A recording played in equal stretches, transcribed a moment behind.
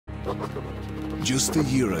Just a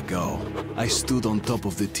year ago, I stood on top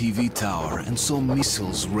of the TV tower and saw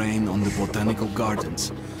missiles rain on the botanical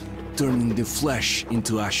gardens, turning the flesh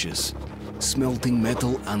into ashes, smelting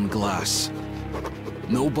metal and glass.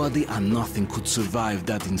 Nobody and nothing could survive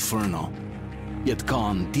that inferno. Yet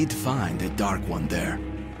Khan did find a Dark One there.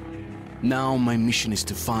 Now my mission is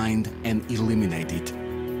to find and eliminate it.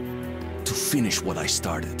 To finish what I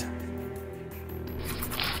started.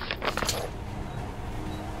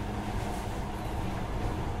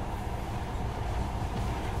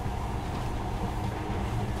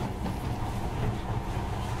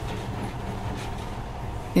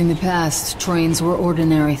 In the past, trains were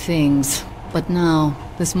ordinary things, but now,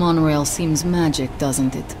 this monorail seems magic,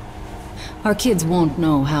 doesn't it? Our kids won't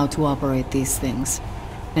know how to operate these things,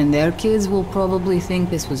 and their kids will probably think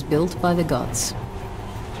this was built by the gods.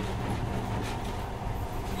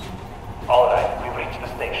 Alright, we've reached the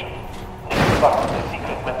station. Next part of the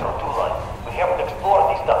secret Metro 2 line. We haven't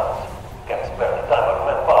explored these tunnels. Can't spare the time or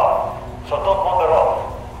manpower, so don't wander off.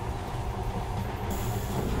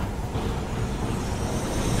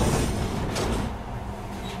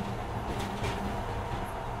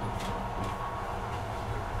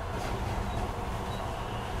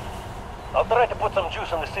 I'll try to put some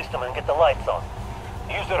juice on the system and get the lights on.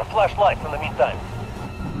 Use your flashlights in the meantime.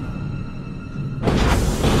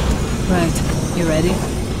 Right, you ready?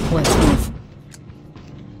 Let's move.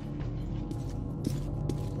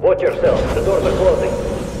 Watch yourself, the doors are closing.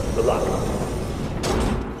 Good luck.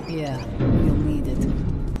 Yeah, you'll need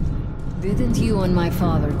it. Didn't you and my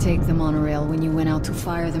father take the monorail when you went out to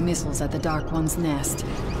fire the missiles at the Dark One's nest?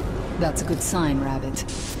 That's a good sign, Rabbit.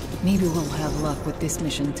 Maybe we'll have luck with this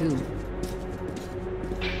mission too.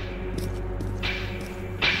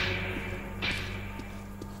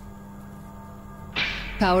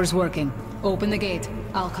 Power's working. Open the gate.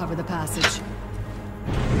 I'll cover the passage.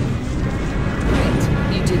 Great.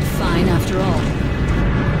 You did fine after all.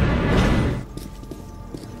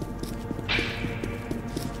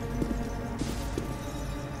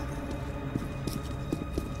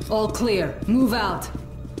 All clear. Move out.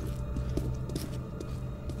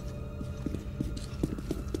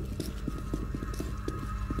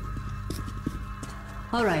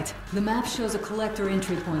 All right. The map shows a collector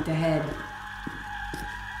entry point ahead.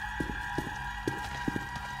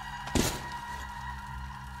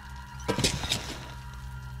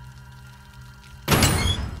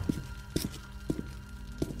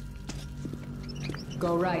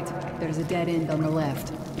 Go right. There's a dead end on the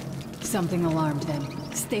left. Something alarmed them.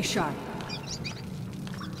 Stay sharp.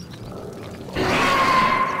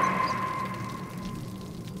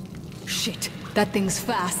 Shit, that thing's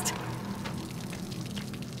fast.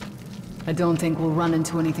 I don't think we'll run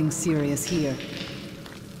into anything serious here.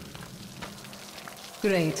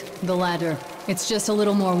 Great, the ladder. It's just a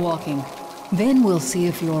little more walking. Then we'll see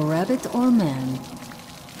if you're rabbit or man.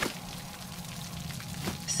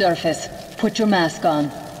 Surface. Put your mask on.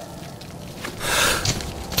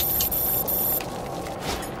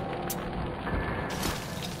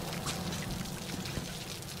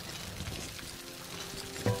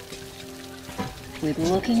 Quit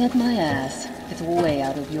looking at my ass. It's way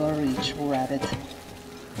out of your reach, Rabbit.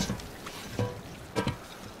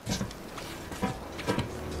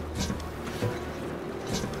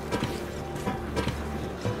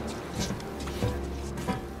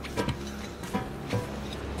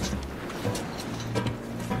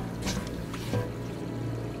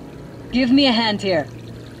 Give me a hand here.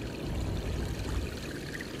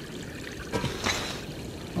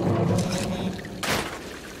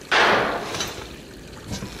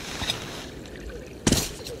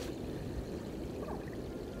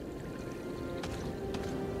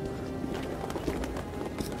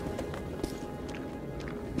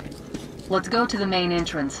 Let's go to the main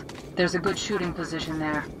entrance. There's a good shooting position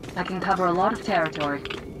there. I can cover a lot of territory.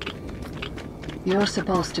 You're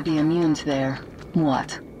supposed to be immune to their...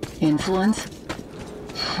 what? Influence?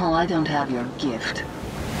 Well, I don't have your gift.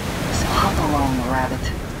 So hop along, Rabbit.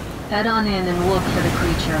 Head on in and look for the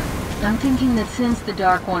creature. I'm thinking that since the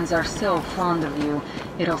Dark Ones are so fond of you,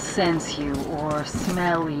 it'll sense you, or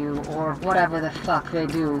smell you, or whatever the fuck they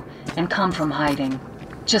do, and come from hiding.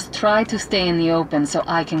 Just try to stay in the open so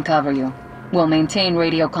I can cover you. We'll maintain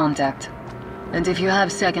radio contact. And if you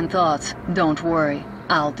have second thoughts, don't worry.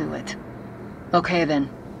 I'll do it. Okay then.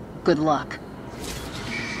 Good luck.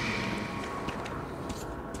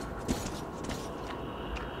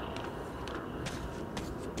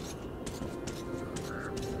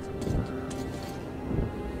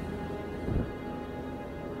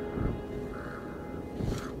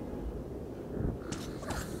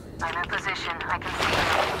 I'm in position. I can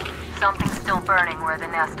see you. Something's still burning where the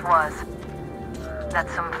nest was.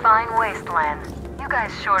 That's some fine wasteland. You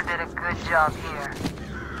guys sure did a good job here.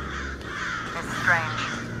 It's strange.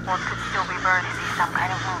 What could still be burned is some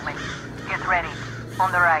kind of movement. Get ready.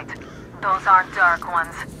 On the right. Those aren't Dark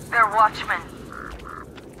Ones. They're Watchmen.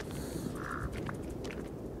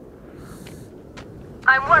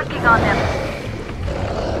 I'm working on them.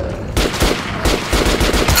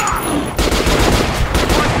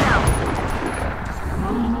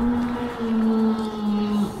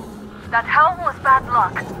 That hell was bad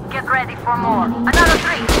luck. Get ready for more. Another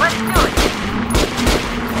 3. Let's do it.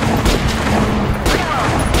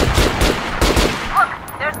 Reload. Look,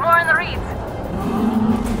 there's more in the reeds.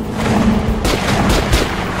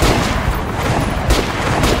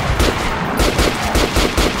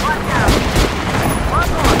 One down. One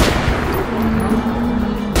more.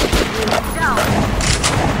 Down.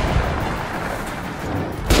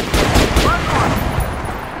 One more.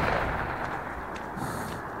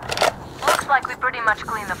 Looks like we pretty much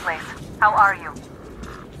cleaned the place. How are you?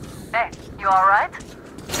 Hey, you alright?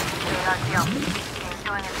 You're not young. He's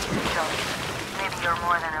doing a decent job. Maybe you're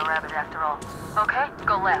more than a rabbit after all. Okay,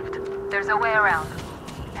 go left. There's a way around.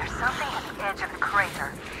 There's something at the edge of the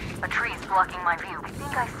crater. A tree is blocking my view. I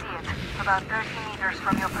think I see it. About 30 meters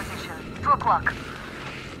from your position. 2 o'clock.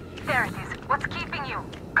 There it is. What's keeping you?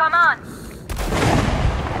 Come on!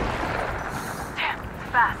 Damn,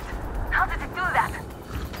 it's fast. How did it do that?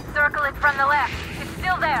 Circle it from the left. It's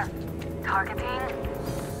still there. Targeting.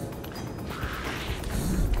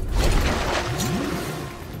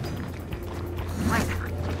 Wait,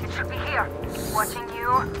 it should be here. Watching you.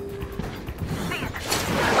 See it.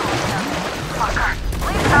 Fucker.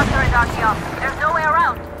 Please capture it, Artyom. There's no way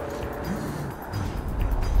around.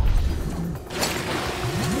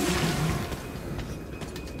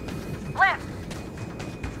 Left.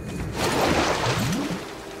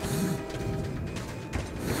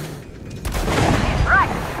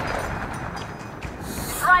 Right.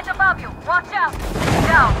 It's right above you. Watch out.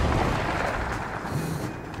 Down.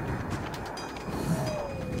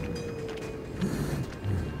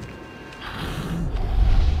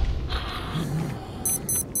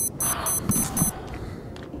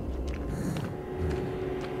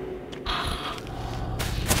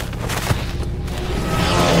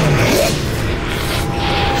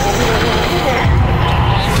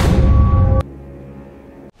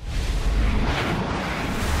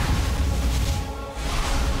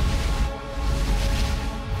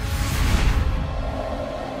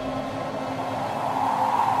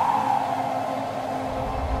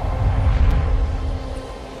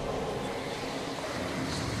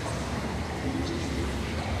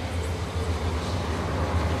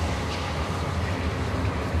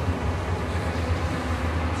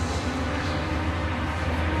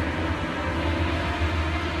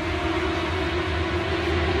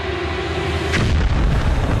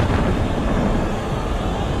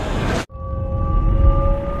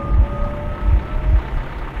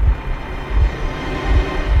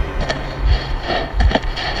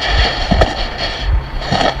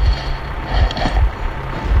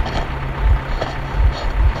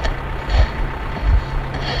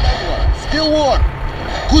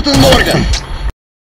 Guten Morgen!